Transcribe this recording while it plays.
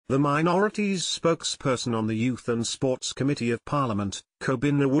The minorities spokesperson on the Youth and Sports Committee of Parliament,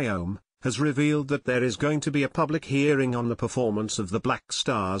 Kobena Woyome, has revealed that there is going to be a public hearing on the performance of the Black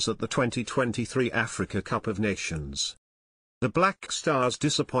Stars at the 2023 Africa Cup of Nations. The Black Stars'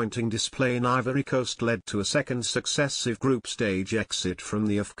 disappointing display in Ivory Coast led to a second successive group stage exit from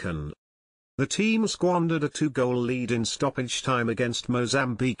the Afcon. The team squandered a 2-goal lead in stoppage time against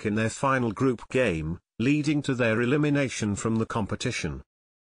Mozambique in their final group game, leading to their elimination from the competition.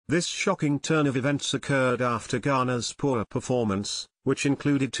 This shocking turn of events occurred after Ghana's poor performance, which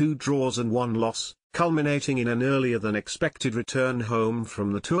included 2 draws and 1 loss, culminating in an earlier-than-expected return home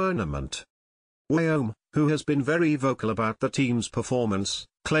from the tournament. Woyome, who has been very vocal about the team's performance,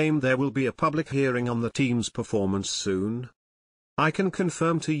 claimed there will be a public hearing on the team's performance soon. "I can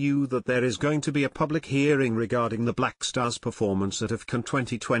confirm to you that there is going to be a public hearing regarding the Black Stars' performance at Afcon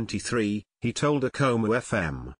 2023, he told Akoma FM.